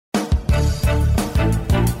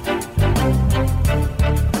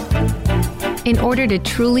In order to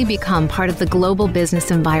truly become part of the global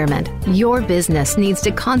business environment, your business needs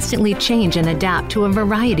to constantly change and adapt to a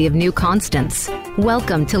variety of new constants.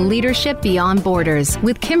 Welcome to Leadership Beyond Borders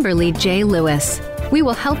with Kimberly J. Lewis. We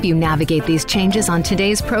will help you navigate these changes on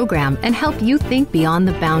today's program and help you think beyond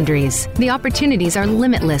the boundaries. The opportunities are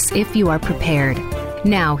limitless if you are prepared.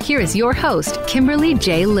 Now, here is your host, Kimberly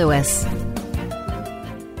J. Lewis.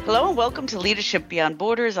 Hello and welcome to Leadership Beyond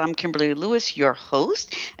Borders. I'm Kimberly Lewis, your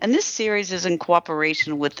host, and this series is in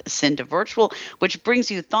cooperation with Cinda Virtual, which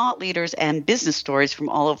brings you thought leaders and business stories from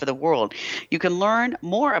all over the world. You can learn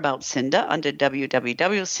more about Cinda under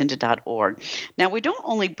www.cinda.org. Now, we don't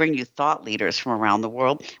only bring you thought leaders from around the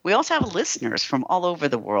world, we also have listeners from all over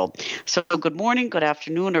the world. So good morning, good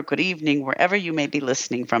afternoon, or good evening, wherever you may be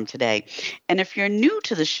listening from today. And if you're new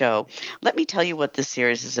to the show, let me tell you what this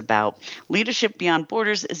series is about. Leadership Beyond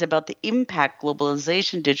Borders is about the impact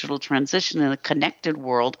globalization, digital transition, and a connected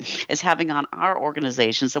world is having on our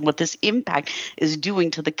organizations and what this impact is doing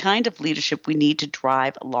to the kind of leadership we need to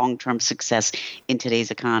drive long-term success in today's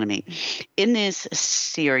economy. In this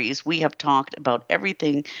series, we have talked about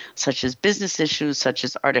everything such as business issues, such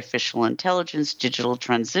as artificial intelligence, digital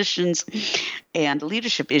transitions, and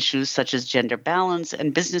leadership issues such as gender balance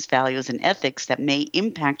and business values and ethics that may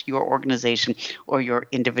impact your organization or your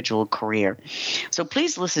individual career. So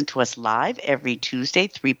please listen to us live every Tuesday,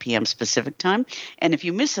 3 p.m. Pacific time. And if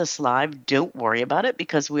you miss us live, don't worry about it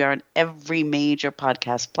because we are on every major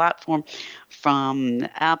podcast platform from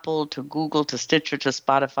Apple to Google to Stitcher to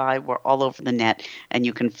Spotify. We're all over the net, and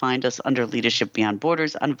you can find us under Leadership Beyond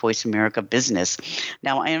Borders on Voice America Business.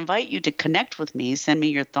 Now, I invite you to connect with me. Send me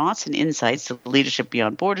your thoughts and insights to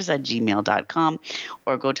leadershipbeyondborders@gmail.com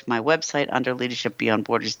or go to my website under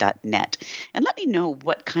leadershipbeyondborders.net. And let me know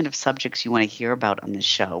what kind of subjects you want to hear about on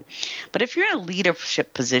this show. But if you're in a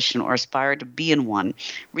leadership position or aspire to be in one,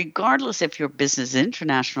 regardless if your business is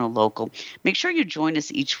international or local, make sure you join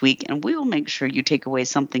us each week, and we will make sure you take away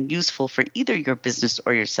something useful for either your business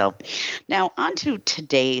or yourself. Now, on to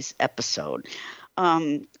today's episode.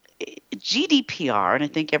 GDPR, and I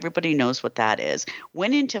think everybody knows what that is,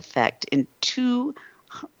 went into effect in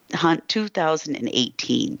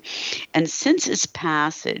 2018. And since its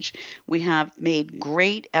passage, we have made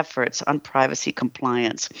great efforts on privacy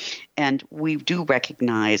compliance, and we do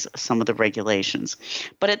recognize some of the regulations.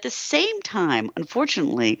 But at the same time,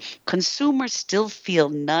 unfortunately, consumers still feel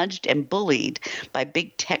nudged and bullied by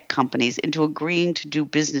big tech companies into agreeing to do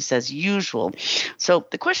business as usual. So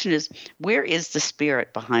the question is, where is the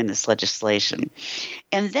spirit behind this legislation?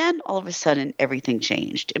 And then all of a sudden, everything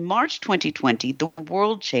changed. In March 2020, the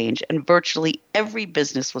world changed and virtually every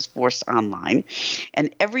business was forced online, and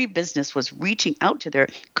every business was reaching out to their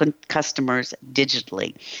customers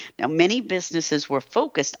digitally. Now, many businesses were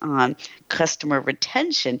focused on customer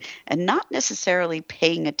retention and not necessarily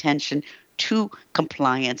paying attention to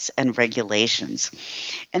compliance and regulations.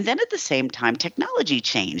 And then at the same time, technology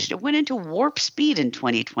changed. It went into warp speed in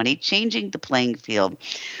 2020, changing the playing field.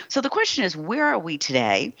 So the question is, where are we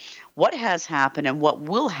today? What has happened and what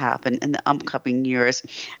will happen in the upcoming years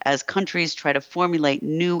as countries try to formulate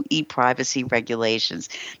new e-privacy regulations?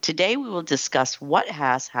 Today, we will discuss what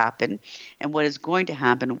has happened and what is going to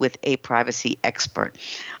happen with a privacy expert.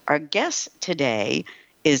 Our guest today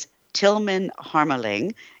is Tilman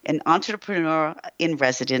Harmeling, an entrepreneur in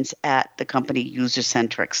residence at the company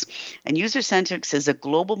Usercentrics. And Usercentrics is a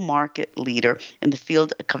global market leader in the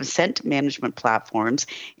field of consent management platforms,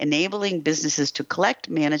 enabling businesses to collect,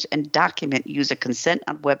 manage, and document user consent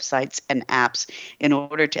on websites and apps in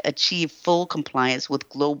order to achieve full compliance with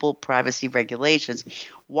global privacy regulations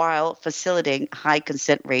while facilitating high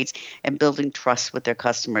consent rates and building trust with their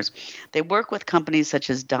customers. They work with companies such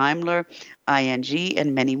as Daimler, ING,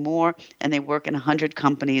 and many more, and they work in 100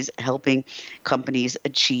 companies helping companies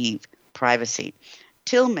achieve privacy.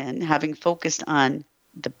 Tilman, having focused on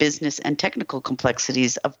the business and technical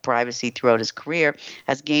complexities of privacy throughout his career,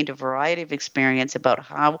 has gained a variety of experience about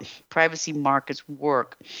how privacy markets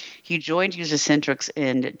work. He joined Usercentrics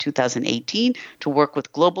in 2018 to work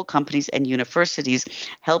with global companies and universities,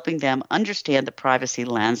 helping them understand the privacy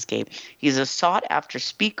landscape. He's a sought-after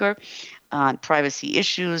speaker on privacy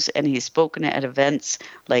issues, and he's spoken at events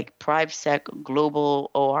like PriveSec,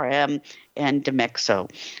 Global ORM, and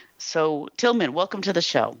Demexo. So, Tilman, welcome to the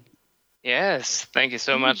show. Yes, thank you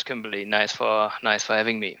so much, Kimberly. Nice for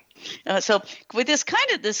having me. So with this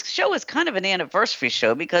show is kind of an anniversary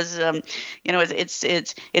show because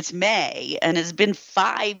it's May and it's been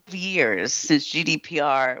 5 years since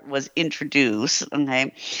GDPR was introduced.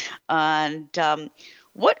 Okay, and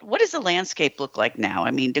what does the landscape look like now?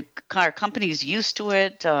 I mean, are companies used to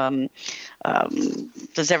it?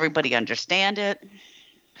 Does everybody understand it?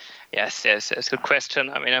 Yes, good question.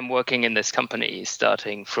 I mean, I'm working in this company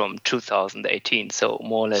starting from 2018, so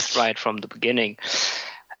more or less right from the beginning.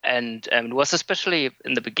 And it was especially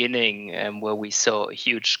in the beginning where we saw a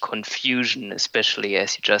huge confusion, especially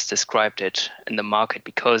as you just described it in the market,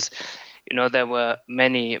 because there were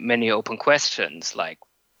many open questions like,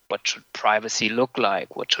 what should privacy look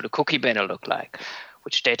like? What should a cookie banner look like?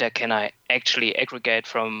 Which data can I actually aggregate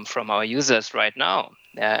from our users right now?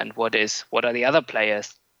 And what are the other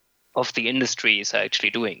players of the industries are actually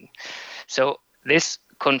doing? So this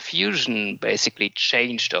confusion basically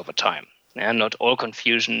changed over time. And not all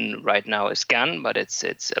confusion right now is gone, but it's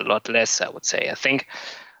a lot less, I would say. I think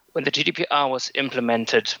when the GDPR was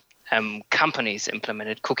implemented, companies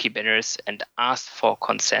implemented cookie banners and asked for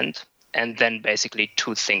consent, and then basically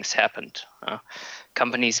two things happened.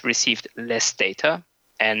 Companies received less data,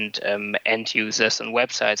 and end users on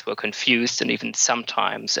websites were confused and even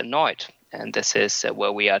sometimes annoyed. And this is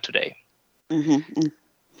where we are today. Mm-hmm.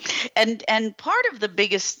 And part of the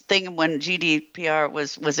biggest thing when GDPR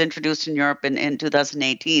was introduced in Europe in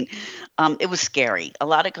 2018, it was scary. A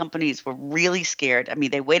lot of companies were really scared. I mean,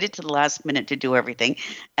 they waited to the last minute to do everything,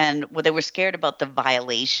 and they were scared about the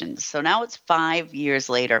violations. So now it's 5 years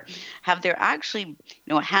later. Have there actually,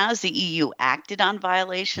 has the EU acted on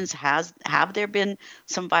violations? Have there been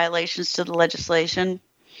some violations to the legislation?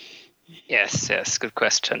 Yes, good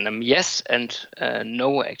question. Yes and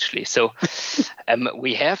no, actually. So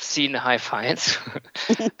we have seen high fines,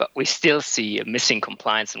 but we still see missing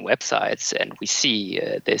compliance on websites, and we see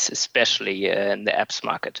this especially in the apps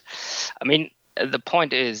market. I mean, the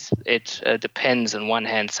point is it depends on one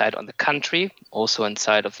hand side on the country, also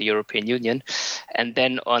inside of the European Union, and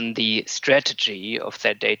then on the strategy of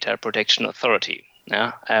their data protection authority.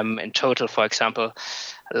 In total, for example,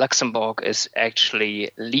 Luxembourg is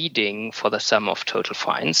actually leading for the sum of total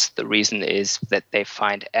fines. The reason is that they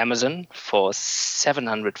fined Amazon for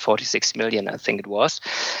 746 million, I think it was.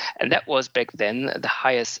 And that was back then the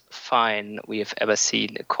highest fine we have ever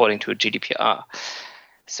seen according to GDPR.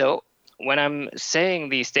 So when I'm saying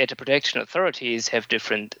these data protection authorities have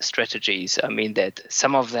different strategies, I mean that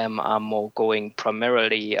some of them are more going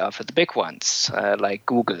primarily for the big ones, like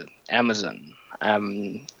Google, Amazon,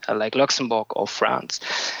 like Luxembourg or France.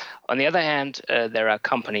 On the other hand, there are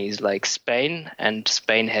companies like Spain, and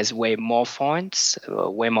Spain has way more fines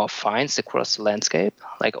across the landscape,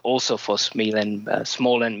 like also for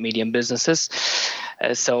small and medium businesses.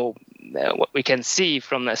 So what we can see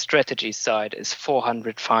from the strategy side is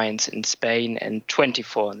 400 fines in Spain and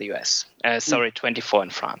 24 in the US. 24 in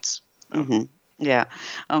France. Mm-hmm. Yeah.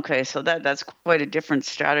 Okay. So that's quite a different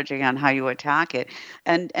strategy on how you attack it.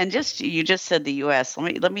 And you just said the U.S.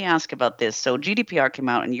 Let me ask about this. So GDPR came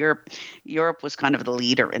out in Europe. Europe was kind of the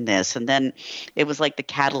leader in this, and then it was like the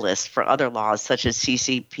catalyst for other laws such as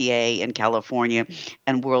CCPA in California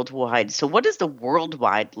and worldwide. So what does the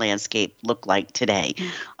worldwide landscape look like today?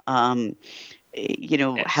 Yes.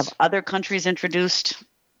 Have other countries introduced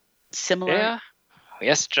similar? Yeah.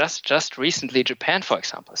 Yes, just recently, Japan, for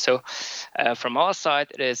example. So from our side,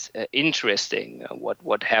 it is interesting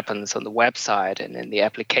what happens on the website and in the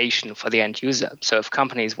application for the end user. So if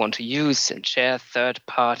companies want to use and share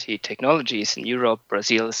third-party technologies in Europe,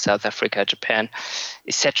 Brazil, South Africa, Japan,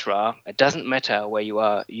 etc., it doesn't matter where you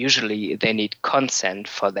are. Usually, they need consent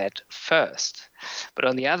for that first. But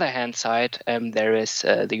on the other hand side, there is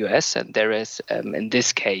the US, and there is, in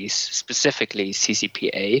this case, specifically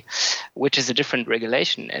CCPA, which is a different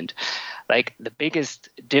regulation. And like the biggest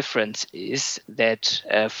difference is that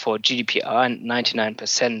for GDPR and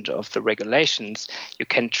 99% of the regulations, you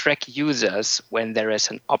can track users when there is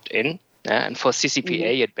an opt-in. And for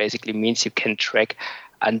CCPA, it basically means you can track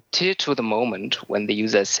until to the moment when the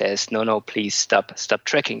user says, no, please stop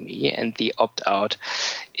tracking me, and the opt-out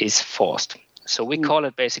is forced. So we call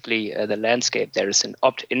it basically the landscape. There is an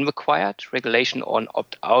opt-in required regulation or an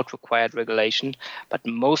opt-out required regulation, but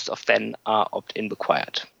most of them are opt-in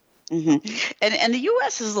required. Mm-hmm. And the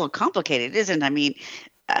U.S. is a little complicated, isn't it? I mean,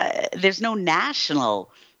 there's no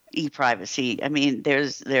national e-privacy. I mean,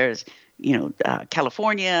 there's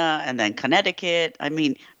California and then Connecticut. I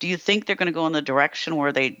mean, do you think they're going to go in the direction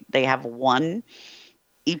where they have one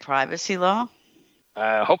e-privacy law?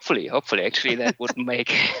 Hopefully, actually, that would make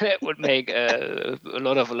a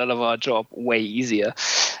lot of our job way easier.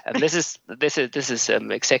 And this is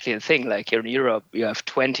exactly the thing. Like here in Europe, you have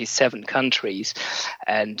 27 countries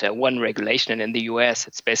and one regulation, and in the US,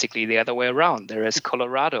 it's basically the other way around. There is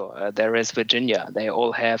Colorado, there is Virginia. They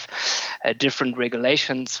all have different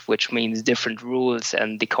regulations, which means different rules,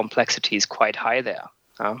 and the complexity is quite high there.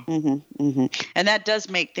 And that does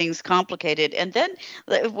make things complicated. And then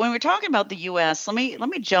when we're talking about the U.S., let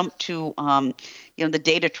me jump to the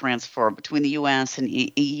data transfer between the U.S. and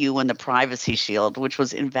EU and the Privacy Shield, which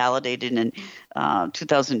was invalidated in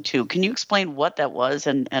 2002. Can you explain what that was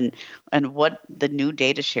and what the new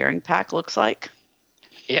data sharing pact looks like?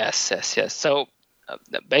 Yes. So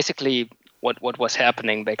basically, what was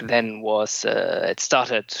happening back then was it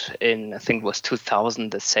started in, I think it was 2000,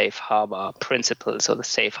 the Safe Harbor Principles or the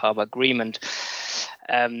Safe Harbor Agreement,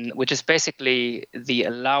 which is basically the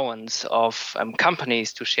allowance of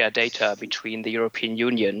companies to share data between the European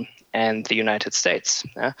Union and the United States.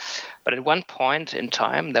 But at one point in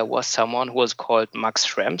time, there was someone who was called Max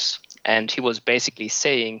Schrems, and he was basically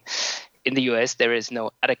saying, in the US, there is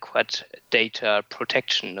no adequate data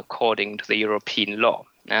protection according to the European law.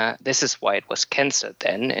 This is why it was cancelled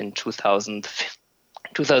then in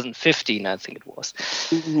 2015, I think it was.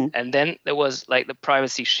 And then there was like the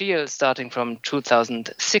Privacy Shield starting from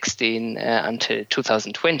 2016 until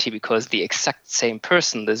 2020, because the exact same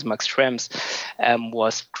person, this Max Schrems,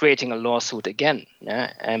 was creating a lawsuit again,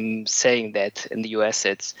 saying that in the US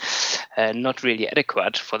it's not really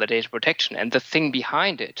adequate for the data protection. And the thing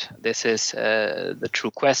behind it, this is the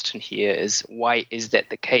true question here, is why is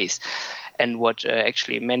that the case? And what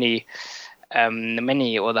actually many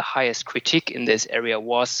or the highest critique in this area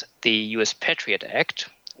was the US Patriot Act,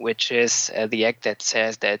 which is the act that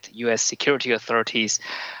says that US security authorities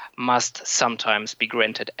must sometimes be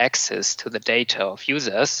granted access to the data of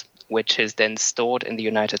users, which is then stored in the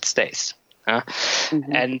United States.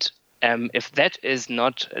 And if that is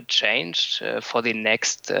not changed for the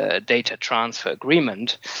next data transfer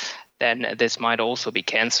agreement, then this might also be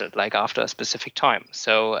cancelled, like after a specific time.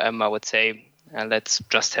 So I would say let's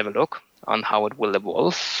just have a look on how it will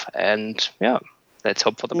evolve, and let's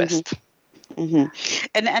hope for the best. And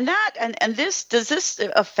this, does this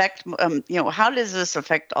affect how does this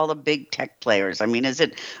affect all the big tech players? I mean, is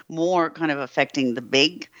it more kind of affecting the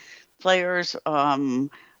big players?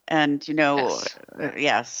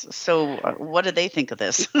 Yes. So what do they think of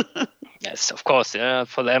this? Yes, of course.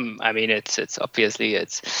 For them, I mean, it's obviously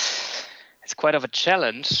it's quite of a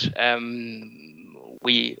challenge.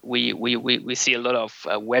 We see a lot of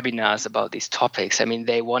webinars about these topics. I mean,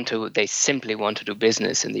 they simply want to do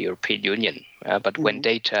business in the European Union. But when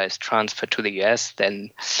data is transferred to the US,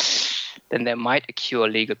 then there might occur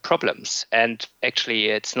legal problems. And actually,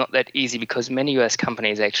 it's not that easy, because many US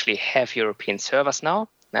companies actually have European servers now.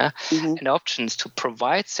 And options to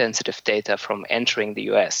provide sensitive data from entering the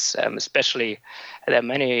US. Especially,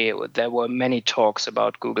 there were many talks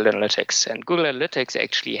about Google Analytics, and Google Analytics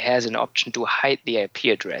actually has an option to hide the IP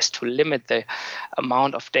address, to limit the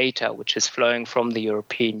amount of data which is flowing from the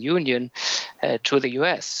European Union to the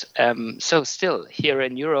US. So still, here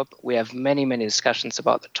in Europe, we have many discussions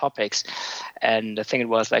about the topics, and I think it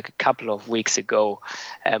was like a couple of weeks ago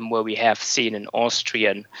where we have seen an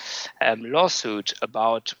Austrian lawsuit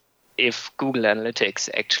about if Google Analytics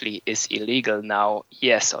actually is illegal now,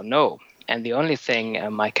 yes or no. And the only thing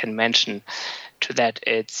I can mention to that,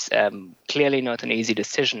 it's clearly not an easy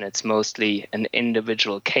decision. It's mostly an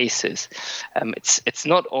individual cases. It's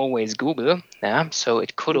not always Google, so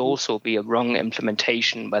it could also be a wrong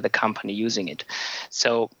implementation by the company using it.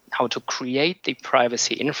 So how to create the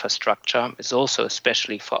privacy infrastructure is also,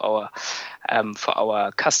 especially for our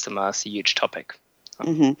customers, a huge topic.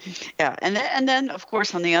 Yeah, and then of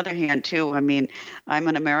course, on the other hand, too. I mean, I'm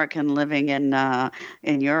an American living in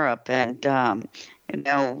Europe, and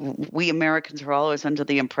we Americans are always under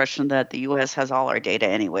the impression that the U.S. has all our data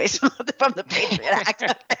anyways from the Patriot Act.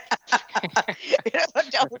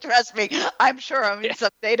 Don't trust me. I'm sure I'm in some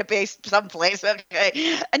database someplace.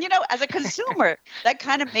 Okay, and as a consumer, that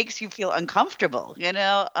kind of makes you feel uncomfortable.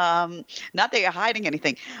 Not that you're hiding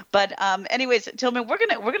anything, but anyways, Tilman, we're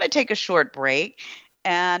gonna take a short break.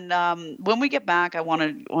 And when we get back, I want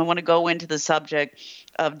to go into the subject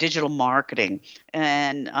of digital marketing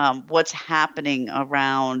and what's happening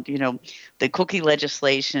around the cookie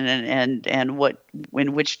legislation and in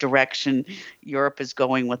which direction Europe is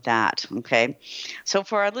going with that. Okay, so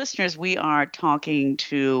for our listeners, we are talking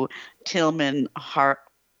to Tilman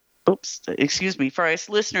excuse me. For our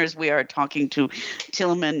listeners, we are talking to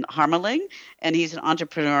Tilman Harmeling, and he's an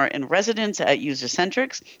entrepreneur in residence at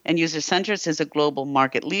Usercentrics. And Usercentrics is a global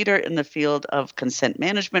market leader in the field of consent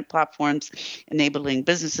management platforms, enabling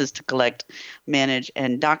businesses to collect, manage,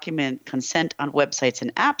 and document consent on websites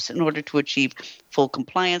and apps in order to achieve full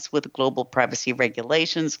compliance with global privacy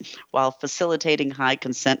regulations while facilitating high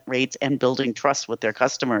consent rates and building trust with their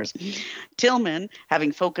customers. Tilman,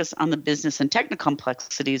 having focused on the business and technical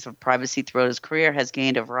complexities of privacy throughout his career, has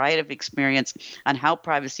gained a variety of experience on how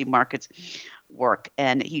privacy markets work.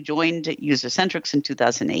 And he joined Usercentrics in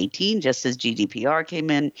 2018, just as GDPR came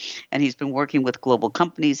in, and he's been working with global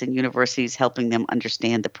companies and universities, helping them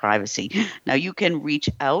understand the privacy. Now, you can reach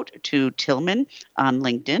out to Tilman on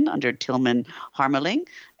LinkedIn under Tilman Harmeling,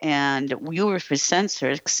 and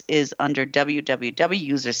Usercentrics is under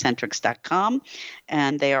www.usercentrics.com,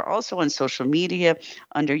 and they are also on social media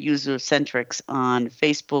under Usercentrics on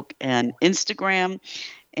Facebook and Instagram,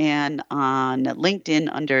 and on LinkedIn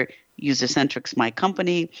under Usercentrics My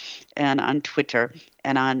Company, and on Twitter,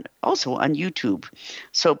 and also on YouTube.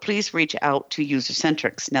 So please reach out to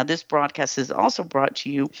Usercentrics. Now, this broadcast is also brought to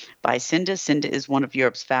you by Cinda. Cinda is one of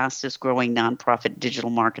Europe's fastest growing nonprofit digital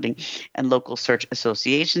marketing and local search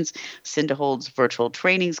associations. Cinda holds virtual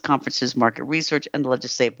trainings, conferences, market research, and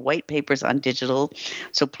legislative white papers on digital.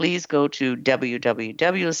 So please go to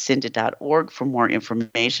www.cinda.org for more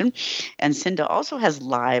information. And Cinda also has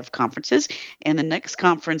live conferences, and the next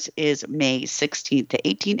conference is May 16th to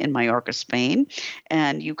 18th in Mallorca, Spain.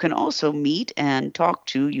 And you can also meet and talk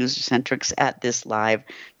to Usercentrics at this live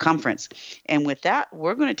conference. And with that,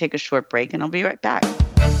 we're going to take a short break, and I'll be right back.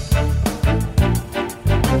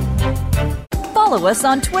 Follow us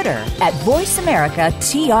on Twitter at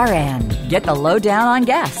VoiceAmericaTRN. Get the lowdown on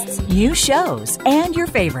guests, new shows, and your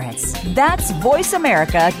favorites. That's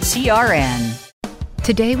VoiceAmericaTRN.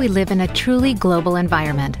 Today, we live in a truly global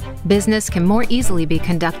environment. Business can more easily be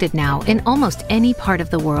conducted now in almost any part of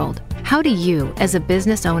the world. How do you, as a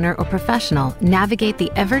business owner or professional, navigate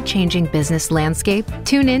the ever-changing business landscape?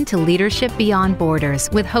 Tune in to Leadership Beyond Borders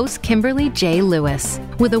with host Kimberly J. Lewis.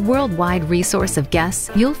 With a worldwide resource of guests,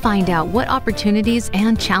 you'll find out what opportunities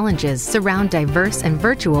and challenges surround diverse and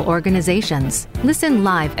virtual organizations. Listen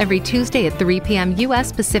live every Tuesday at 3 p.m.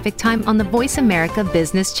 U.S. Pacific Time on the Voice America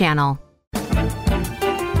Business Channel.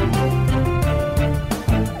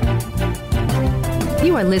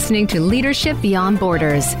 You are listening to Leadership Beyond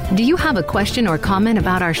Borders. Do you have a question or comment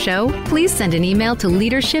about our show? Please send an email to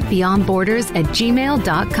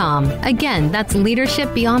leadershipbeyondborders@gmail.com. Again, that's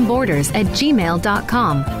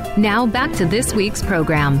leadershipbeyondborders@gmail.com. Now back to this week's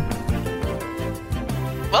program.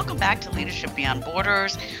 Welcome back to Leadership Beyond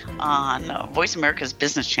Borders on Voice America's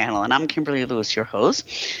Business Channel, and I'm Kimberly Lewis, your host.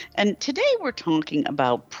 And today we're talking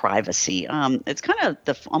about privacy. It's kind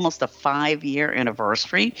of almost a 5-year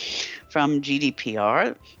anniversary from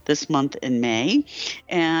GDPR this month in May,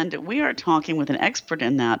 and we are talking with an expert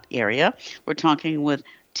in that area. We're talking with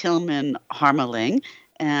Tilman Harmeling,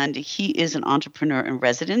 and he is an entrepreneur in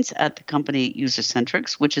residence at the company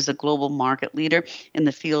Usercentrics, which is a global market leader in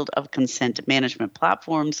the field of consent management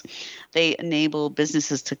platforms. They enable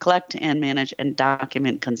businesses to collect and manage and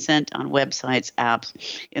document consent on websites, apps,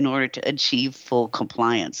 in order to achieve full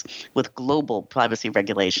compliance with global privacy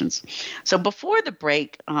regulations. So before the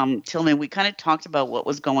break, Tilman, we kind of talked about what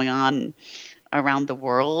was going on around the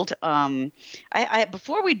world.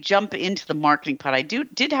 Before we jump into the marketing part, I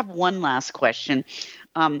did have one last question.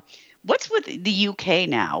 What's with the UK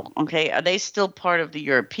now? Okay, are they still part of the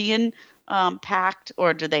European Pact,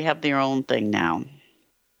 or do they have their own thing now?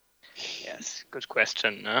 Yes, good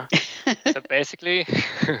question. So basically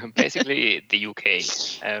the UK.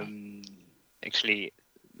 Actually,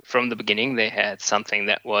 from the beginning, they had something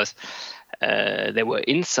that was they were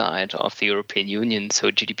inside of the European Union,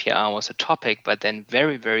 so GDPR was a topic, but then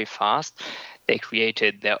very, very fast, they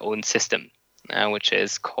created their own system, which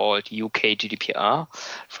is called UK GDPR.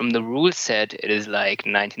 From the rule set, it is like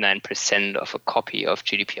 99% of a copy of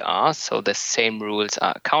GDPR, so the same rules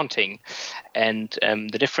are accounting. And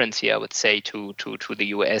the difference here, I would say, to the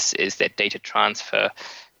US is that data transfer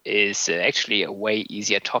is actually a way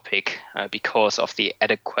easier topic because of the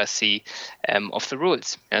adequacy of the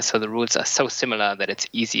rules. So the rules are so similar that it's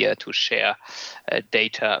easier to share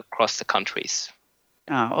data across the countries.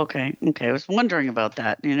 Oh, okay. I was wondering about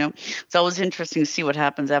that. It's always interesting to see what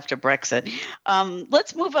happens after Brexit.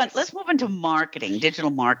 Let's move on. Let's move into marketing, digital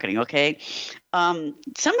marketing. Okay.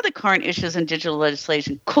 Some of the current issues in digital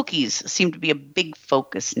legislation, cookies seem to be a big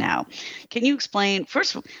focus now. Can you explain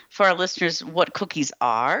first for our listeners what cookies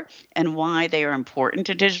are and why they are important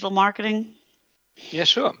to digital marketing? Yeah,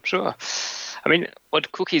 sure. I mean,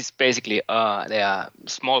 what cookies basically are, they are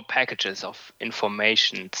small packages of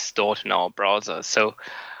information stored in our browser. So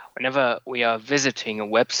whenever we are visiting a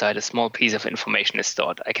website, a small piece of information is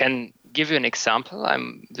stored. I can give you an example.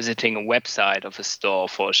 I'm visiting a website of a store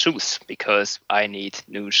for shoes because I need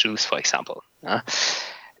new shoes, for example.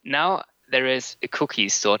 Now there is a cookie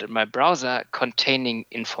stored in my browser containing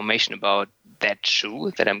information about that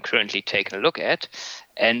shoe that I'm currently taking a look at,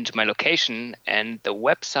 and my location and the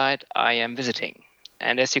website I am visiting.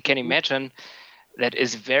 And as you can imagine, that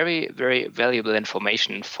is very, very valuable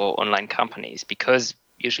information for online companies, because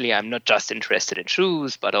usually I'm not just interested in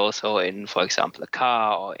shoes, but also in, for example, a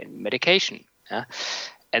car or in medication.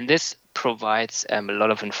 And this provides a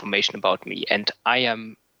lot of information about me. And I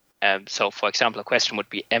am, so for example, a question would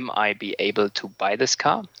be, am I be able to buy this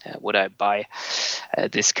car? Would I buy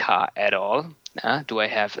this car at all? Do I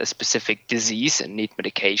have a specific disease and need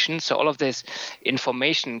medication? So all of this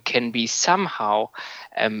information can be somehow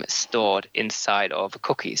stored inside of a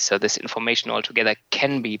cookie. So this information altogether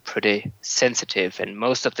can be pretty sensitive, and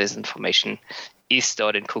most of this information is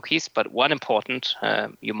stored in cookies. But one important,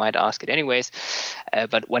 you might ask it anyways,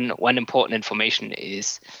 but one important information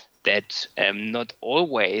is that not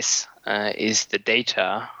always is the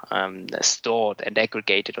data stored and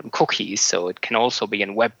aggregated on cookies. So it can also be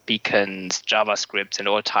in web beacons, JavaScripts, and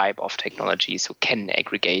all type of technologies who can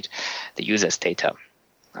aggregate the user's data.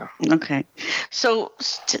 Okay. So,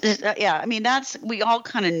 I mean, we all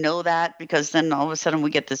kind of know that, because then all of a sudden we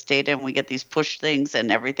get this data and we get these push things and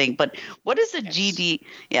everything. But what is the GD?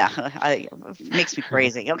 Yeah, it makes me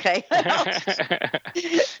crazy. Okay.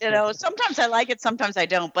 Sometimes I like it, sometimes I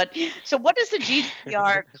don't. But so what does the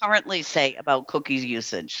GDPR currently say about cookies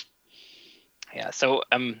usage? Yeah. So,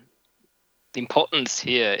 the importance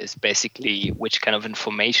here is basically which kind of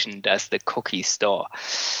information does the cookie store.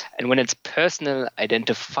 And when it's personal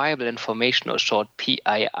identifiable information, or short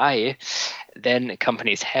PII, then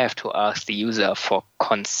companies have to ask the user for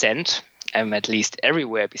consent. At least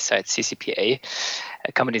everywhere besides CCPA,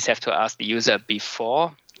 companies have to ask the user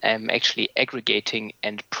before actually aggregating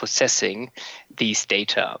and processing these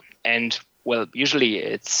data. And well, usually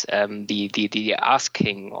it's the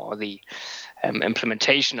asking or the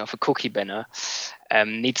implementation of a cookie banner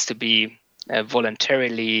needs to be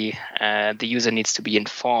voluntarily. The user needs to be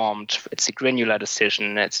informed. It's a granular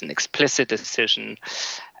decision. It's an explicit decision.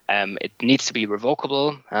 It needs to be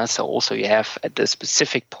revocable. So also you have, at the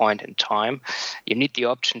specific point in time, you need the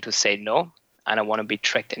option to say no, I don't want to be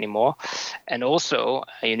tracked anymore. And also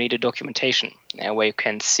you need a documentation where you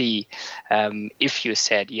can see if you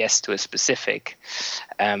said yes to a specific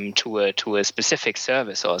to a specific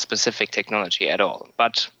service or a specific technology at all.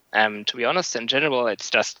 But to be honest, in general,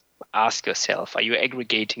 it's just ask yourself, are you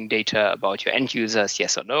aggregating data about your end users,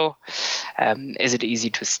 yes or no? Is it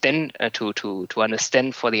easy to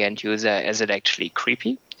understand for the end user? Is it actually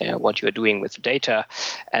creepy what you're doing with the data?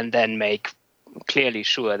 And then make clearly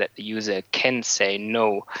sure that the user can say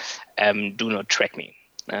no, do not track me.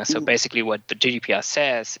 So basically what the GDPR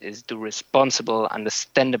says is do responsible,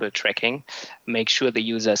 understandable tracking, make sure the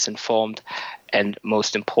user is informed, and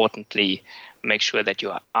most importantly, make sure that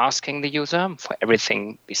you are asking the user for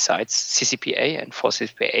everything besides CCPA, and for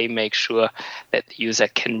CCPA, make sure that the user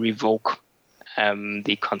can revoke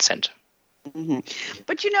the consent. Mm-hmm.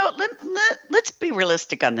 But let's be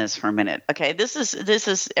realistic on this for a minute. Okay, this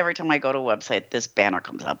is every time I go to a website, this banner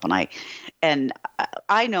comes up, and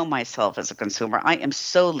I know myself as a consumer, I am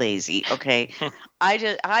so lazy. Okay, I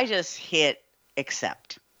just hit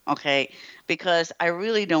accept. Okay, because I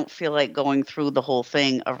really don't feel like going through the whole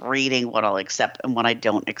thing of reading what I'll accept and what I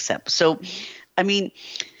don't accept. So, I mean,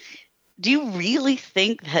 do you really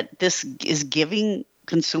think that this is giving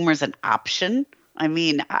consumers an option? I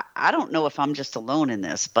mean, I don't know if I'm just alone in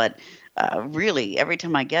this, but really, every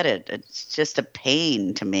time I get it, it's just a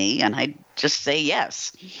pain to me, and I just say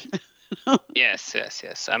yes.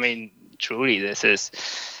 Yes. I mean, truly, this is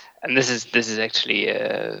actually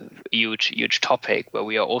a huge topic where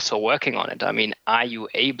we are also working on it. I mean, are you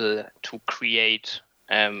able to create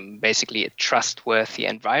basically a trustworthy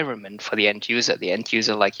environment for the end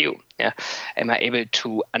user like you? Yeah, am I able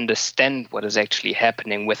to understand what is actually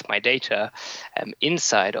happening with my data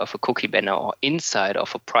inside of a cookie banner or inside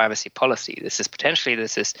of a privacy policy? This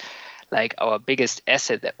is like our biggest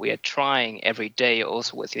asset that we are trying every day,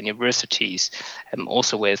 also with universities,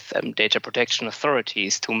 also with data protection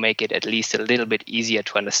authorities, to make it at least a little bit easier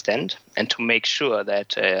to understand, and to make sure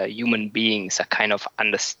that human beings are kind of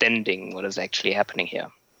understanding what is actually happening here.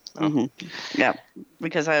 Yeah,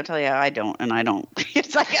 because I'll tell you, I don't.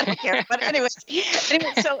 It's like I don't care. But anyway,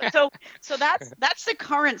 so that's the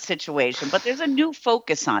current situation. But there's a new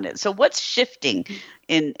focus on it. So what's shifting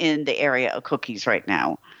in the area of cookies right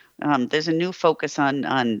now? There's a new focus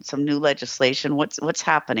on some new legislation. What's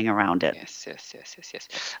happening around it? Yes.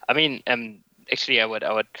 I mean, actually, I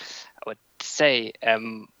would say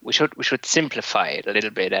we should simplify it a little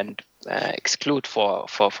bit and exclude for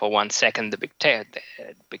 1 second the big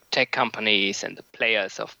tech companies and the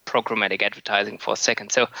players of programmatic advertising for a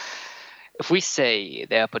second. So if we say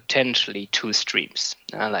there are potentially two streams,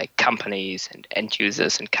 like companies and end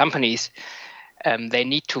users, and companies, they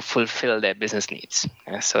need to fulfill their business needs.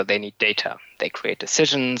 So they need data. They create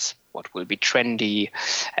decisions. What will be trendy?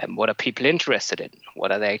 What are people interested in?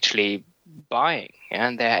 What are they actually buying?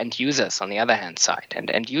 And their end users on the other hand side. And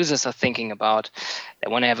end users are thinking about, they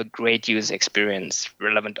want to have a great user experience,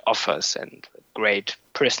 relevant offers, and great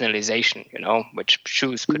personalization, which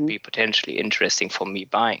shoes could be potentially interesting for me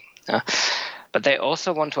buying. But they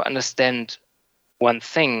also want to understand one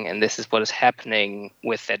thing, and this is what is happening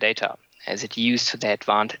with their data. Is it used to their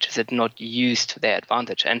advantage? Is it not used to their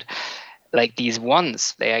advantage? And like these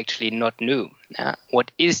ones, they're actually not new.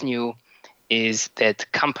 What is new is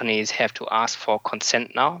that companies have to ask for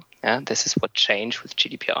consent now. This is what changed with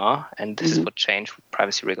GDPR, and this is what changed with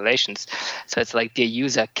privacy regulations. So it's like, dear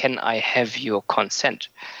user, can I have your consent?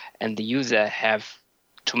 And the user have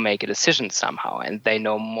to make a decision somehow, and they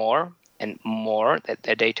know more and more that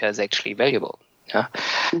their data is actually valuable. So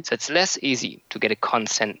it's less easy to get a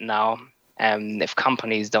consent now. If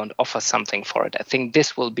companies don't offer something for it, I think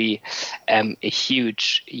this will be a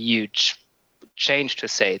huge change, to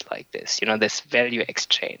say it like this. This value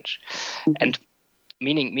exchange, and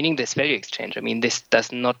meaning this value exchange. I mean, this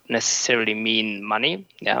does not necessarily mean money.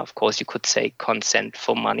 Yeah, of course, you could say consent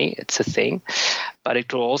for money. It's a thing, but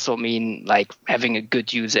it will also mean like having a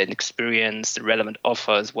good user experience, the relevant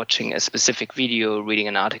offers, watching a specific video, reading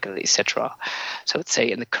an article, etc. So I'd say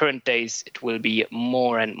in the current days, it will be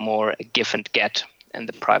more and more a give and get in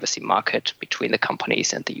the privacy market between the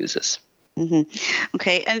companies and the users.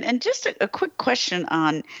 Okay, and just a quick question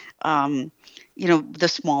on the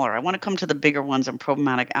smaller. I want to come to the bigger ones on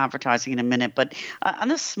programmatic advertising in a minute, but on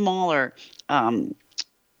the smaller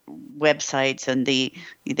websites and the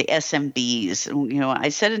SMBs,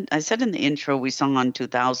 I said in the intro, we saw in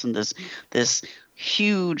 2000 this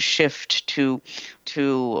huge shift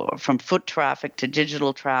from foot traffic to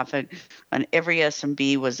digital traffic, and every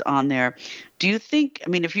SMB was on there. Do you think,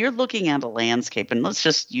 if you're looking at a landscape, and let's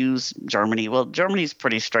just use Germany. Well, Germany's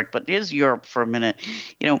pretty strict, but here's Europe for a minute.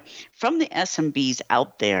 From the SMBs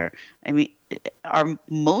out there, are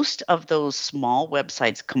most of those small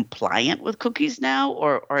websites compliant with cookies now,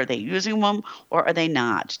 or are they using them, or are they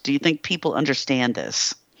not? Do you think people understand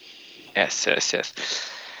this? Yes.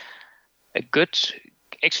 A good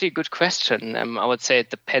question. I would say it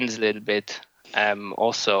depends a little bit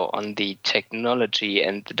also on the technology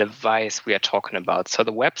and the device we are talking about. So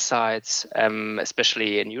the websites,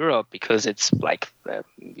 especially in Europe, because it's like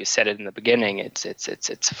you said it in the beginning,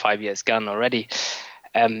 it's 5 years gone already.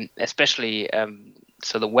 Especially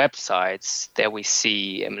so the websites, there we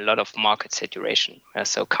see a lot of market saturation.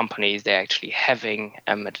 So companies, they're actually having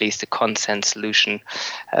at least a consent solution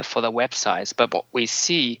for the websites. But what we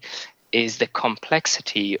see is the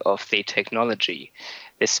complexity of the technology.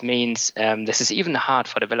 This means this is even hard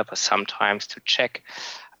for developers sometimes to check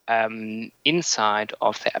inside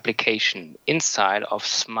of the application, inside of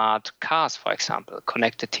smart cars, for example,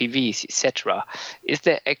 connected TVs, etc. Is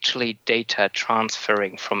there actually data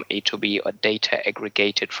transferring from A to B or data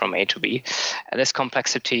aggregated from A to B? And this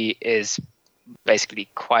complexity is basically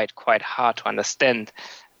quite hard to understand.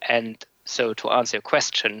 And so to answer your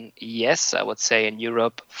question, yes, I would say in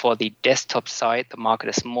Europe, for the desktop side, the market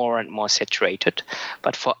is more and more saturated.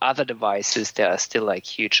 But for other devices, there are still like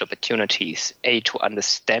huge opportunities, A, to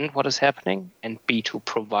understand what is happening, and B, to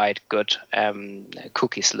provide good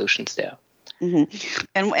cookie solutions there.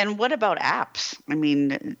 And what about apps?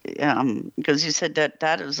 Because you said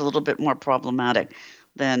that is a little bit more problematic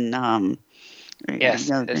than... Yes.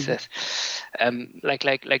 Like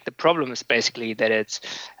the problem is basically that it's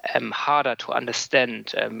harder to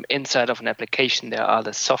understand. Inside of an application, there are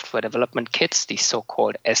the software development kits, these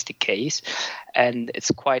so-called SDKs, and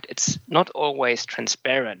it's not always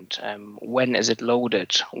transparent. When is it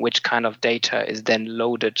loaded? Which kind of data is then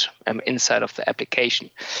loaded inside of the application?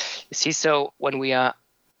 You see, so when we are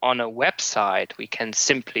on a website, we can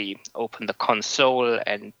simply open the console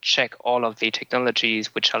and check all of the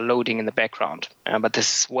technologies which are loading in the background. But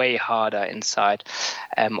this is way harder inside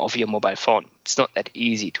of your mobile phone. It's not that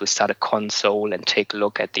easy to start a console and take a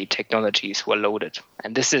look at the technologies who are loaded.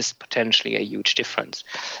 And this is potentially a huge difference.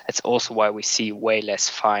 That's also why we see way less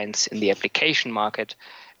fines in the application market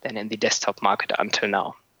than in the desktop market until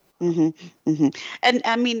now. Mm-hmm, mm-hmm. And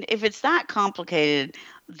I mean, if it's that complicated,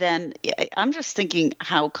 then I'm just thinking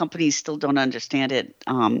how companies still don't understand it,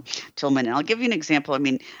 Tilman. And I'll give you an example. I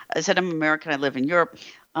mean, I said I'm American. I live in Europe.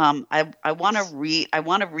 I want to read. I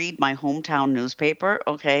want to read my hometown newspaper,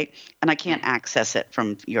 okay, and I can't access it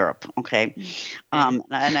from Europe, okay. And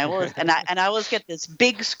I always get this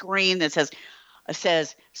big screen that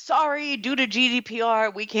says, sorry, due to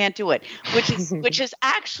GDPR, we can't do it, which is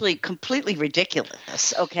actually completely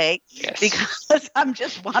ridiculous, okay? Yes. Because I'm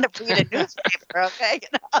just want to read a newspaper, okay?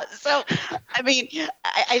 So, I mean,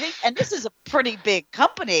 I think, and this is a pretty big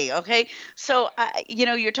company, okay? So,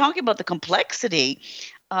 you're talking about the complexity,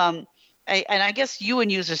 and I guess you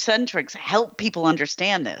and User-Centrics help people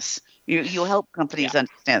understand this. You help companies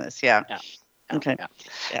understand this, yeah. Okay.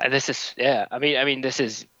 Yeah. This is, I mean, this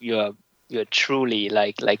is you're truly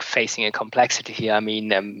like facing a complexity here. I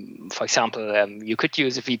mean, for example, you could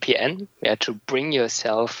use a VPN to bring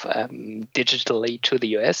yourself digitally to the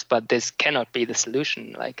US, but this cannot be the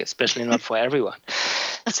solution, especially not for everyone.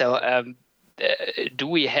 So do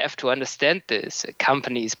we have to understand this?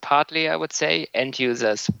 Companies partly, I would say, end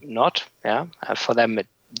users not. Yeah, for them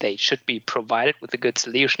they should be provided with a good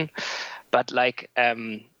solution, but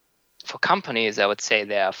for companies, I would say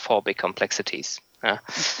there are 4 big complexities.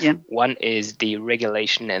 One is the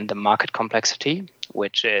regulation and the market complexity,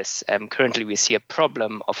 which is currently we see a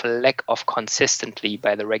problem of a lack of consistency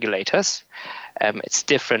by the regulators. It's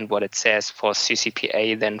different what it says for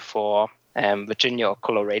CCPA than for Virginia or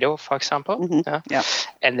Colorado, for example. Mm-hmm.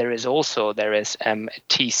 And there is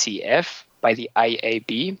TCF by the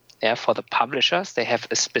IAB. For the publishers, they have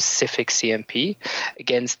a specific CMP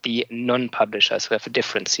against the non-publishers who have a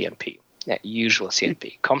different CMP. Usual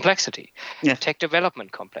CMP. Complexity. Tech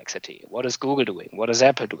development complexity. What is Google doing? What is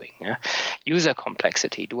Apple doing? User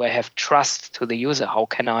complexity. Do I have trust to the user? How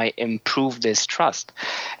can I improve this trust?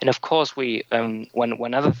 And of course,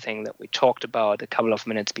 one other thing that we talked about a couple of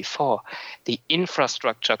minutes before, the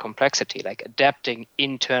infrastructure complexity, like adapting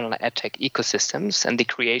internal edtech ecosystems and the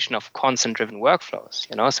creation of consent-driven workflows.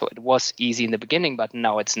 So it was easy in the beginning, but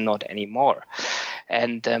now it's not anymore.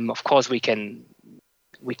 And of course, we can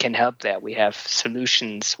help there. We have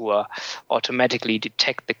solutions who automatically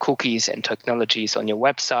detect the cookies and technologies on your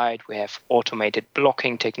website. We have automated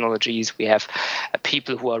blocking technologies. We have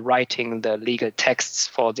people who are writing the legal texts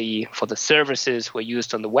for the services who are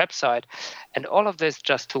used on the website, and all of this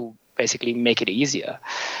just to basically make it easier.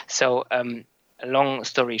 So, long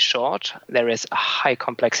story short, there is a high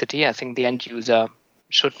complexity. I think the end user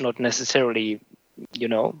should not necessarily,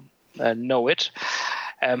 know it.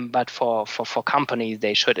 But for companies,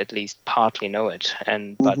 they should at least partly know it.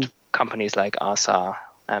 But companies like us are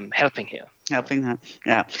helping here. Helping them,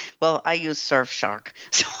 yeah. Well, I use Surfshark.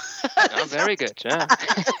 So very good. Yeah.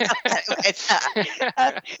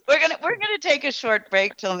 We're gonna take a short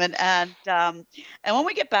break, Tilman, and when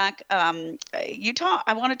we get back, I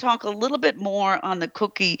want to talk a little bit more on the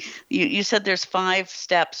cookie. You said there's 5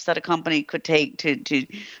 steps that a company could take to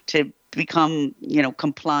become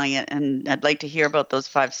compliant, and I'd like to hear about those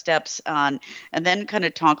 5 steps and then kind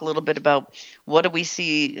of talk a little bit about what do we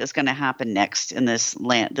see is going to happen next in this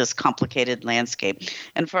complicated landscape.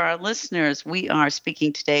 And for our listeners, we are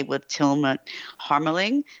speaking today with Tilman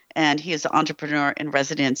Harmeling, and he is an entrepreneur in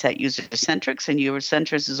residence at User-Centrics. And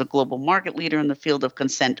User-Centrics is a global market leader in the field of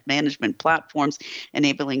consent management platforms,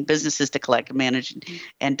 enabling businesses to collect, manage,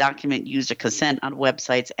 and document user consent on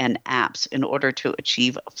websites and apps in order to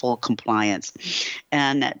achieve full compliance.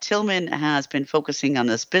 And Tilman has been focusing on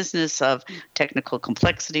this business of technical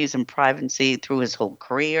complexities and privacy through his whole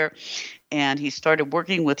career. And he started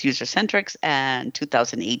working with User-Centrics in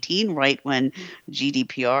 2018, right when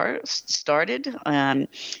GDPR started.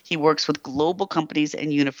 He works with global companies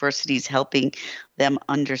and universities, helping them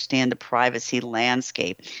understand the privacy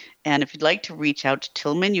landscape. And if you'd like to reach out to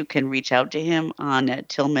Tilman, you can reach out to him on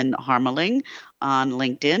Tilman Harmeling on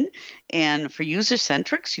LinkedIn. And for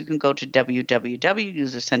User-Centrics, you can go to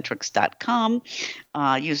www.usercentrics.com.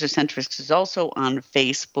 User-Centrics is also on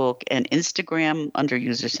Facebook and Instagram under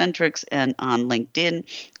User-Centrics, and on LinkedIn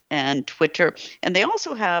and Twitter. And they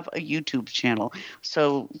also have a YouTube channel.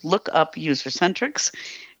 So look up User-Centrics.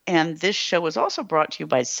 And this show is also brought to you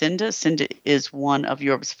by Cinda. Cinda is one of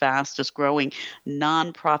Europe's fastest growing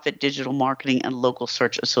nonprofit digital marketing and local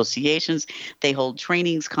search associations. They hold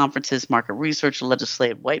trainings, conferences, market research,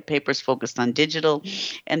 legislative white papers focused on digital.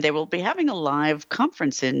 And they will be having a live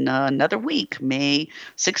conference in another week, May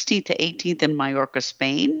 16th to 18th in Mallorca,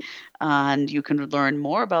 Spain. And you can learn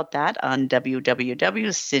more about that on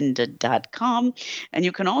www.cinda.com. And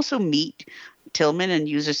you can also meet Tillman and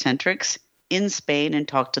Usercentrics in Spain and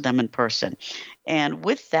talk to them in person. And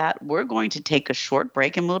with that, we're going to take a short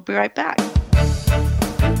break and we'll be right back.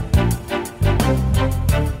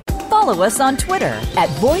 Follow us on Twitter at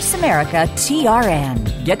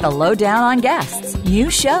VoiceAmericaTRN. Get the lowdown on guests, new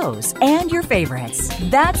shows, and your favorites.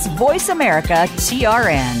 That's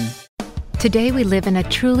VoiceAmericaTRN. Today, we live in a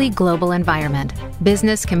truly global environment.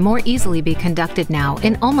 Business can more easily be conducted now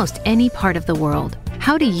in almost any part of the world.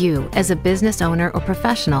 How do you, as a business owner or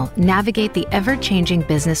professional, navigate the ever-changing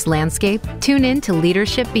business landscape? Tune in to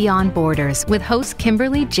Leadership Beyond Borders with host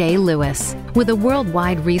Kimberly J. Lewis. With a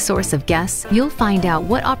worldwide resource of guests, you'll find out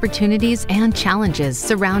what opportunities and challenges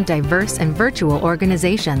surround diverse and virtual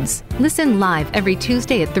organizations. Listen live every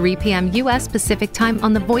Tuesday at 3 p.m. U.S. Pacific Time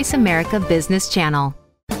on the Voice America Business Channel.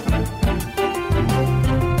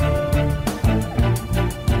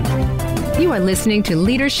 You are listening to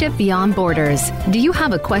Leadership Beyond Borders. Do you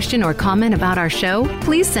have a question or comment about our show?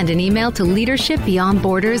 Please send an email to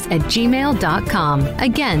leadershipbeyondborders@gmail.com.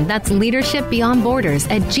 Again, that's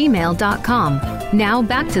leadershipbeyondborders@gmail.com. Now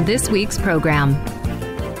back to this week's program.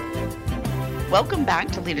 Welcome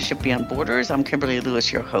back to Leadership Beyond Borders. I'm Kimberly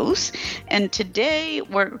Lewis, your host. And today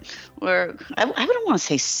we're I don't want to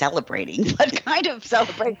say celebrating, but kind of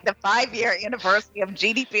celebrating the 5-year anniversary of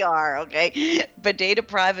GDPR, okay? But data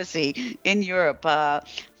privacy in Europe.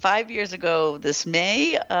 5 years ago this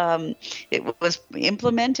May, it was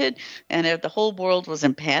implemented and the whole world was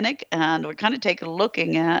in panic. And we're kind of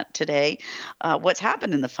looking at today what's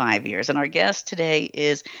happened in the 5 years. And our guest today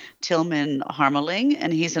is Tillman Harmeling,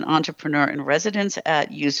 and he's an entrepreneur in residence at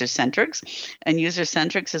Usercentrics. And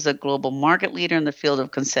Usercentrics is a global market leader in the field of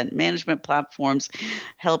consent management platforms,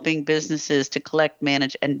 helping businesses to collect,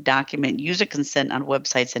 manage, and document user consent on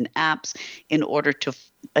websites and apps in order to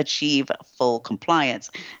achieve full compliance.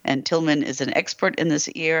 And Tillman is an expert in this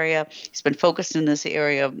area. He's been focused in this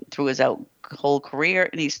area through his whole career,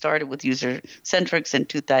 and he started with Usercentrics in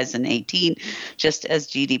 2018, just as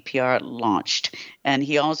GDPR launched. And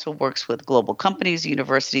he also works with global companies,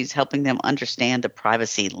 universities, helping them understand the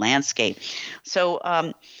privacy landscape. So,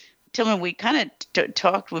 Tillman, we kind of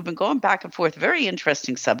talked, we've been going back and forth, very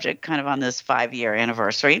interesting subject, kind of on this 5-year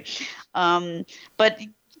anniversary. But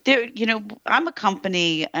there, I'm a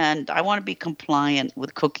company and I want to be compliant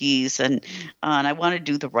with cookies and I want to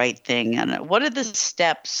do the right thing. And what are the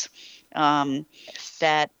steps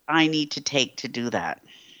that I need to take to do that?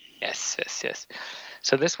 Yes.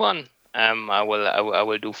 So this one, I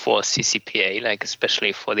will do for CCPA, like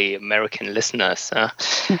especially for the American listeners.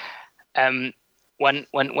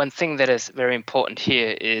 One thing that is very important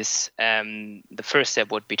here is the first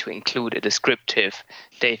step would be to include a descriptive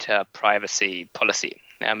data privacy policy.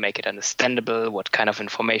 Make it understandable what kind of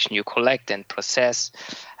information you collect and process.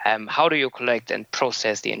 How do you collect and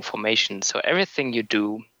process the information? So everything you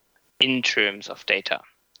do in terms of data.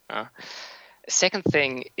 Second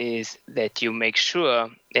thing is that you make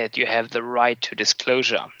sure that you have the right to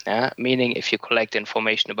disclosure, meaning if you collect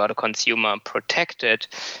information about a consumer, protect it,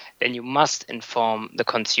 then you must inform the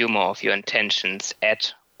consumer of your intentions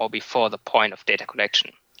at or before the point of data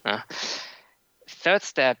collection. Third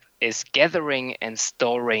step is gathering and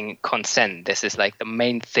storing consent. This is like the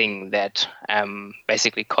main thing that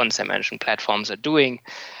basically consent management platforms are doing.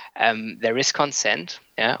 There is consent.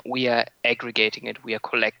 We are aggregating it. We are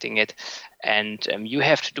collecting it. And you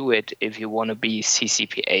have to do it if you want to be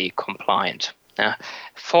CCPA compliant.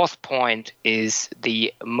 Fourth point is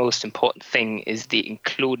the most important thing is the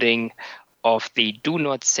including of the do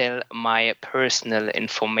not sell my personal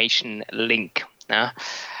information link.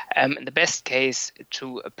 In the best case,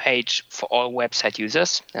 to a page for all website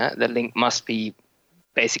users. The link must be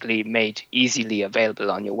basically made easily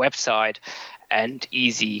available on your website and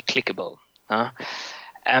easy clickable.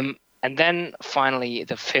 And then finally,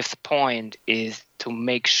 the fifth point is to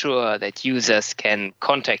make sure that users can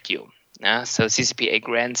contact you. So CCPA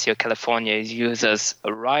grants your California users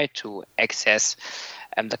a right to access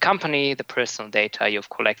the company, the personal data you've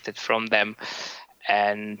collected from them.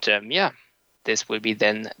 And this will be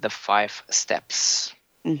then the 5 steps.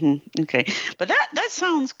 Okay, but that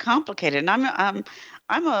sounds complicated. And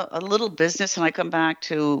I'm a little business, and I come back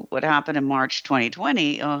to what happened in March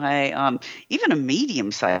 2020. Okay, even a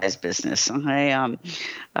medium-sized business. Okay,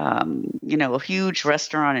 a huge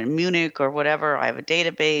restaurant in Munich or whatever. I have a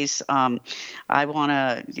database. I want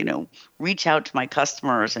to reach out to my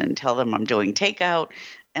customers and tell them I'm doing takeout,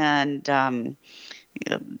 and I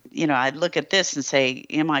look at this and say,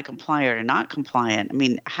 am I compliant or not compliant? I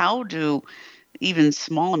mean, how do even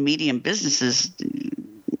small and medium businesses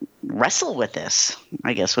wrestle with this,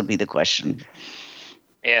 I guess would be the question.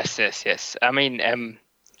 Yes. I mean,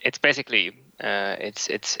 it's basically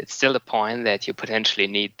it's still the point that you potentially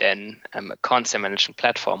need then a content management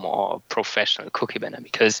platform or a professional cookie banner,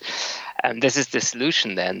 because this is the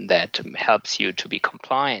solution then that helps you to be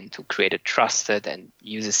compliant, to create a trusted and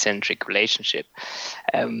user-centric relationship.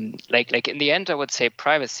 Like in the end, I would say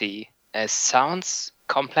privacy sounds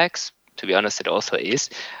complex. To be honest, it also is.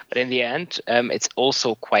 But in the end, it's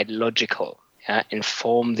also quite logical.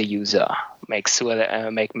 Inform the user. Make sure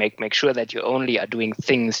that you only are doing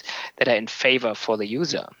things that are in favor for the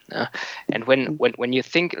user. And when you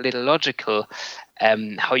think a little logical,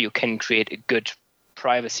 how you can create a good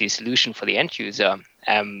privacy solution for the end user,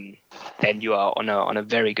 then you are on a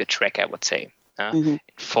very good track, I would say.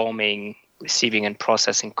 Informing, receiving and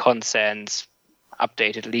processing consents,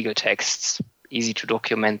 updated legal texts, easy to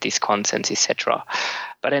document these consents, etc.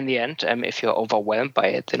 But in the end, if you're overwhelmed by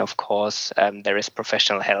it, then of course there is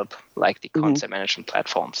professional help like the content management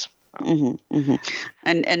platforms. And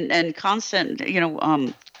consent,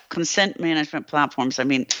 consent management platforms. I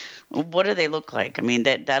mean, what do they look like? I mean,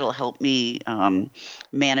 that'll help me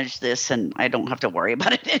manage this, and I don't have to worry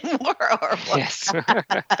about it anymore. Or what? Yes.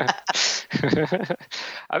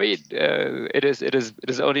 I mean, it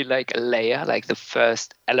is only like a layer, like the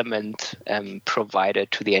first element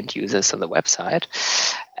provided to the end users on the website,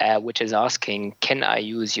 which is asking, can I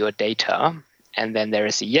use your data? And then there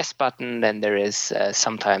is a yes button, then there is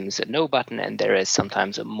sometimes a no button, and there is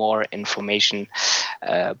sometimes a more information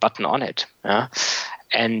button on it.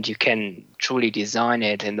 And you can truly design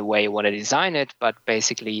it in the way you want to design it, but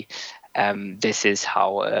basically this is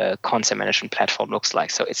how a consent management platform looks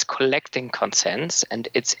like. So it's collecting consents and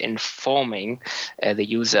it's informing the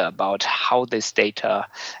user about how this data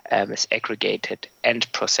is aggregated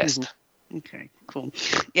and processed. Okay, cool.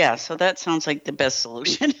 Yeah, so that sounds like the best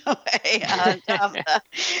solution.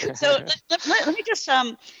 So let me just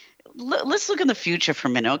let's look in the future for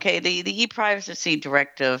a minute. Okay, the e-privacy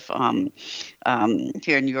directive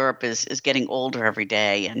here in Europe is getting older every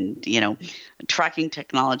day, and tracking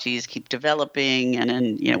technologies keep developing, and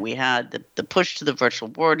then we had the push to the virtual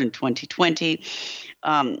board in 2020.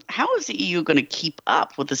 How is the EU going to keep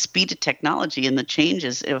up with the speed of technology and the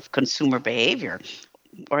changes of consumer behavior?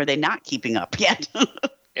 Or are they not keeping up yet?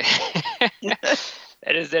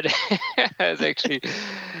 That is actually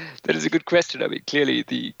a good question. I mean, clearly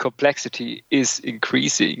the complexity is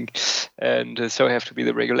increasing, and so have to be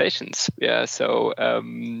the regulations. Yeah. So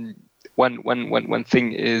one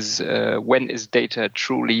thing is when is data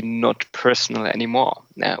truly not personal anymore?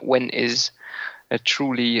 When is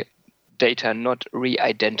truly data not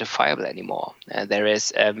re-identifiable anymore? There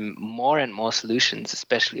is more and more solutions,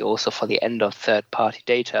 especially also for the end of third-party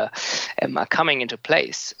data, are coming into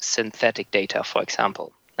place. Synthetic data, for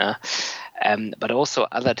example. But also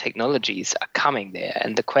other technologies are coming there.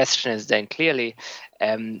 And the question is then clearly,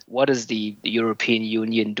 what is the European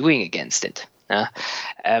Union doing against it?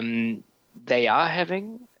 They are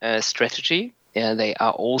having a strategy. They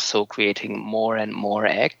are also creating more and more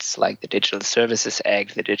acts like the Digital Services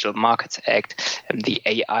Act, the Digital Markets Act, the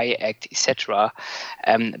AI Act, etc.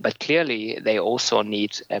 But clearly, they also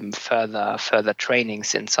need further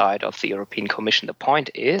trainings inside of the European Commission. The point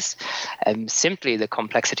is simply the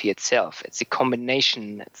complexity itself. It's a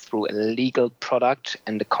combination through a legal product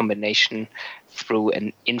and a combination through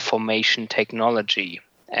an information technology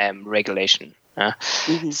regulation.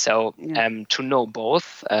 So to know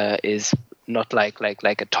both is not like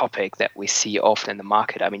a topic that we see often in the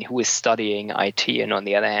market. I mean, who is studying IT and on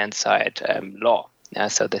the other hand side law?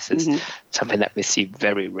 So this is something that we see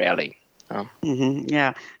very rarely.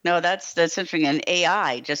 Yeah, no, that's interesting. And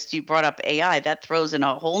AI, you brought up AI, that throws in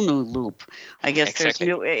a whole new loop. I guess exactly.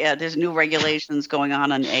 there's new regulations going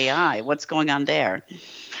on AI. What's going on there?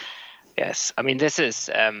 Yes, I mean this is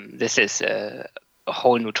a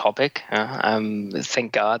whole new topic.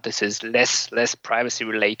 Thank God this is less privacy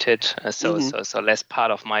related, so less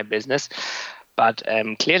part of my business. But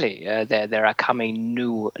clearly, there are coming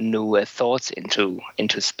new thoughts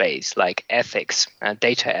into space, like ethics.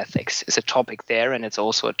 Data ethics is a topic there, and it's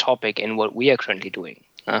also a topic in what we are currently doing.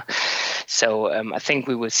 So I think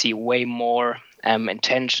we will see way more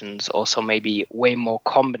intentions, also maybe way more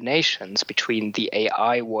combinations between the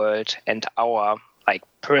AI world and our like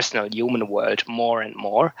personal human world more and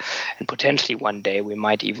more, and potentially one day we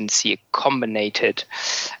might even see a combined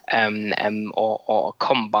or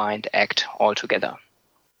combined act altogether.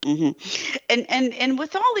 Mm-hmm. And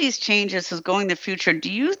with all these changes as going in the future,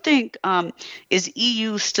 do you think is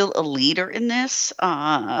EU still a leader in this?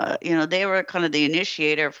 They were kind of the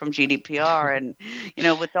initiator from GDPR, and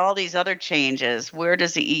with all these other changes, where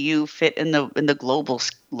does the EU fit in the global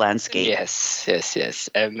landscape? Yes.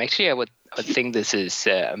 Actually, I would think this is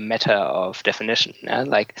a matter of definition.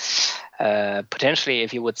 Potentially,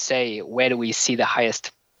 if you would say, where do we see the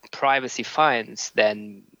highest privacy fines,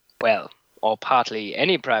 then, well, or partly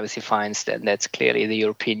any privacy fines, then that's clearly the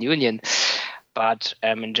European Union. But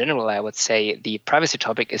in general, I would say the privacy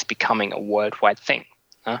topic is becoming a worldwide thing.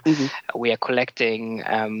 We are collecting,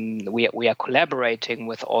 we are collaborating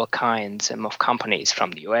with all kinds of companies from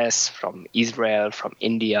the US, from Israel, from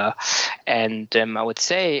India. And I would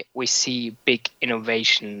say we see big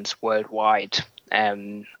innovations worldwide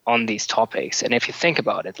on these topics. And if you think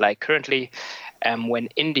about it, like currently, when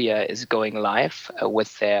India is going live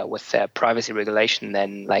with their privacy regulation,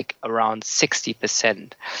 then like around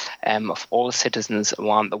 60% of all citizens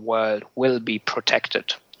around the world will be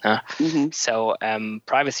protected. So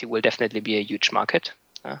privacy will definitely be a huge market.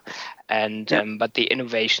 But the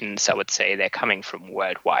innovations, I would say, they're coming from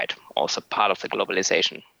worldwide, also part of the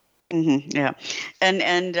globalization. Mm-hmm, yeah,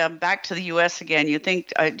 and back to the U.S. again. Do you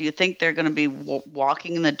think they're going to be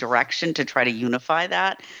walking in the direction to try to unify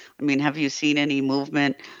that? I mean, have you seen any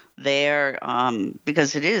movement there?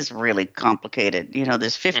 Because it is really complicated.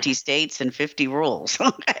 There's 50 states and 50 rules.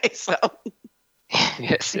 Okay, so.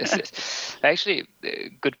 Yes. Actually,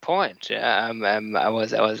 good point. I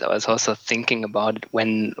was also thinking about it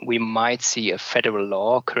when we might see a federal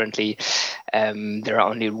law. Currently, there are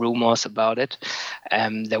only rumors about it.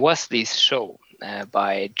 There was this show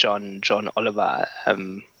by John Oliver.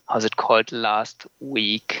 How's it called? Last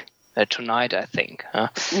week. Tonight, I think.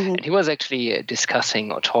 And he was actually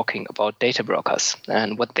discussing or talking about data brokers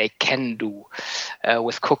and what they can do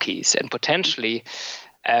with cookies, and potentially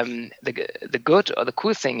the good or the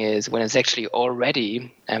cool thing is when it's actually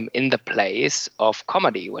already in the place of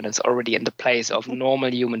comedy, when it's already in the place of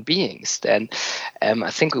normal human beings, then I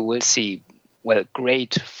think we will see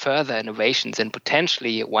great further innovations, and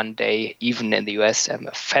potentially one day even in the US a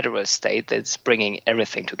federal state that's bringing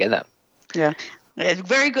everything together. Yeah. It's a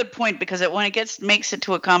very good point, because when it makes it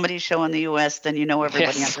to a comedy show in the U.S., then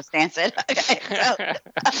everybody understands it. Okay,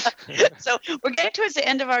 so we're getting towards the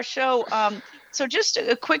end of our show. So just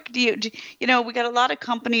a quick, we got a lot of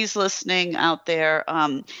companies listening out there.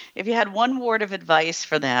 If you had one word of advice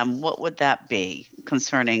for them, what would that be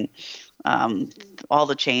concerning all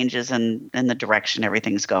the changes and the direction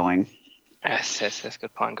everything's going? Yes,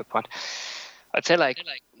 good point. I'd say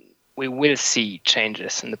we will see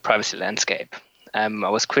changes in the privacy landscape. I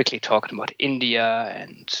was quickly talking about India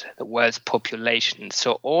and the world's population.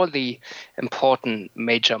 So all the important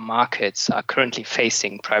major markets are currently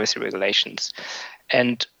facing privacy regulations.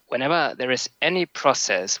 And whenever there is any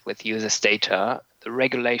process with users' data, the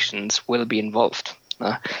regulations will be involved.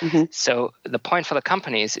 So the point for the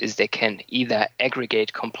companies is they can either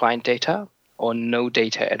aggregate compliant data or no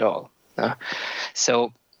data at all.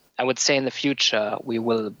 So I would say in the future, we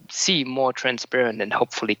will see more transparent and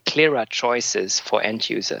hopefully clearer choices for end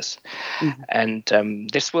users. And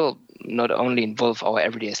this will not only involve our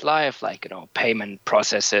everyday life, like payment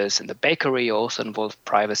processes in the bakery, also involve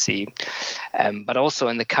privacy, but also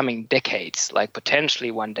in the coming decades, like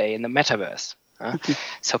potentially one day in the metaverse.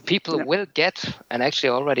 So people will get, and actually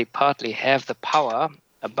already partly have, the power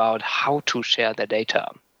about how to share their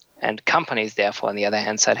data. And companies, therefore, on the other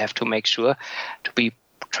hand side, have to make sure to be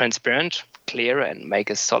transparent, clear, and make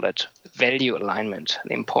a solid value alignment.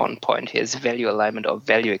 The important point here is value alignment or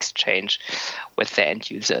value exchange with the end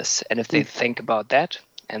users. And if they think about that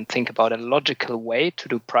and think about a logical way to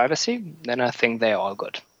do privacy, then I think they're all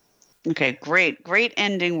good. Okay, great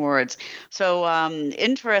ending words. So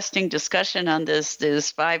interesting discussion on this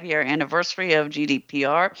 5-year anniversary of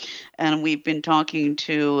GDPR. And we've been talking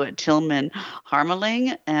to Tilman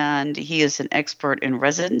Harmeling, and he is an expert in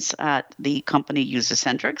residence at the company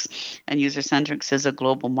Usercentrics. And Usercentrics is a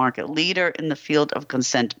global market leader in the field of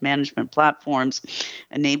consent management platforms,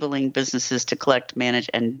 enabling businesses to collect, manage,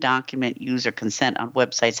 and document user consent on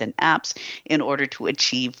websites and apps in order to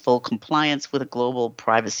achieve full compliance with a global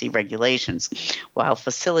privacy regulation. regulations while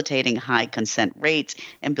facilitating high consent rates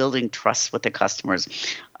and building trust with the customers.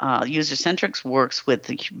 User-Centrics works with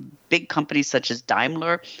big companies such as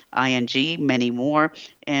Daimler, ING, many more,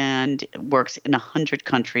 and works in 100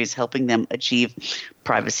 countries helping them achieve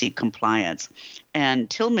privacy compliance. And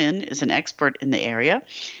Tilman is an expert in the area,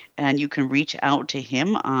 and you can reach out to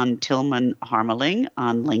him on Tilman Harmeling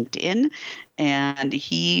on LinkedIn. And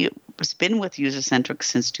he has been with User-Centrics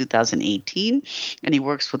since 2018, and he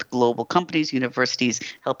works with global companies, universities,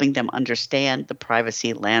 helping them understand the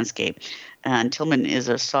privacy landscape. And Tilman is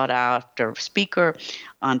a sought-after speaker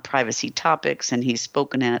on privacy topics, and he's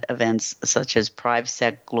spoken at events such as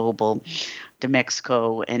PriveSec Global,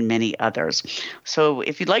 Demexco, and many others. So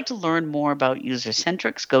if you'd like to learn more about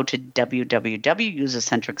User-Centrics, go to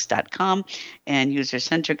www.usercentrics.com, and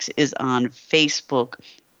User-Centrics is on Facebook,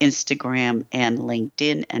 Instagram, and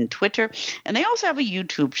LinkedIn and Twitter. And they also have a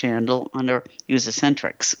YouTube channel under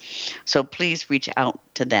User-Centrics. So please reach out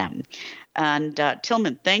to them. And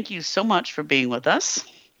Tilman, thank you so much for being with us.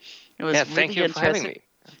 It was thank you for having me.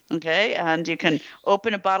 Okay, and you can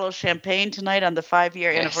open a bottle of champagne tonight on the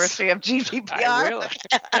 5-year anniversary of GDPR. I will.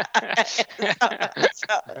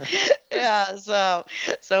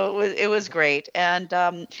 So it was great. And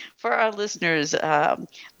for our listeners,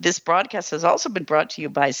 this broadcast has also been brought to you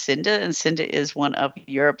by Cinda, and Cinda is one of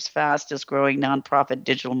Europe's fastest growing nonprofit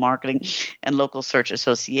digital marketing and local search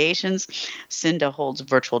associations. Cinda holds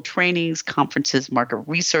virtual trainings, conferences, market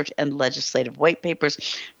research, and legislative white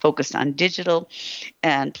papers focused on digital.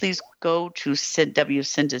 And please go to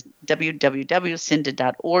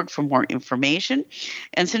www.cinda.org for more information.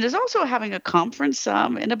 And Cinda is also having a conference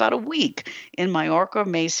in about a week in Mallorca,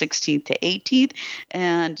 May 16th to 18th.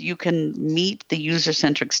 And you can meet the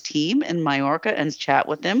User-Centrics team in Mallorca and chat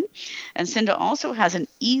with them. And Cinda also has an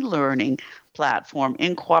e-learning platform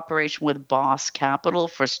in cooperation with Boss Capital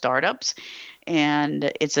for startups.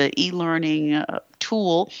 And it's an e-learning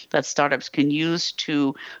tool that startups can use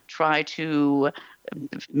to try to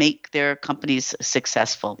make their companies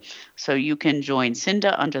successful. So you can join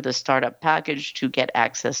Cinda under the startup package to get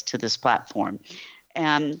access to this platform.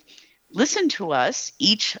 And listen to us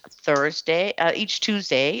each Tuesday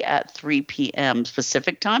at 3 p.m.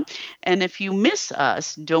 Pacific time. And if you miss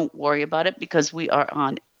us, don't worry about it, because we are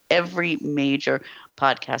on every major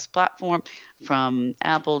podcast platform, from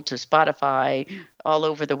Apple to Spotify, all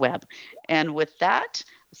over the web. And with that,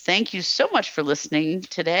 thank you so much for listening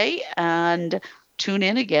today, and tune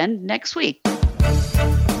in again next week.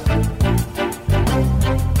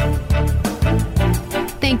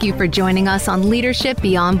 Thank you for joining us on Leadership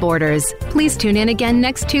Beyond Borders. Please tune in again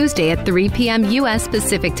next Tuesday at 3 p.m. U.S.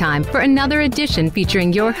 Pacific Time for another edition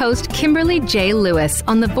featuring your host, Kimberly J. Lewis,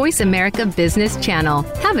 on the Voice America Business Channel.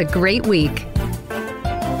 Have a great week.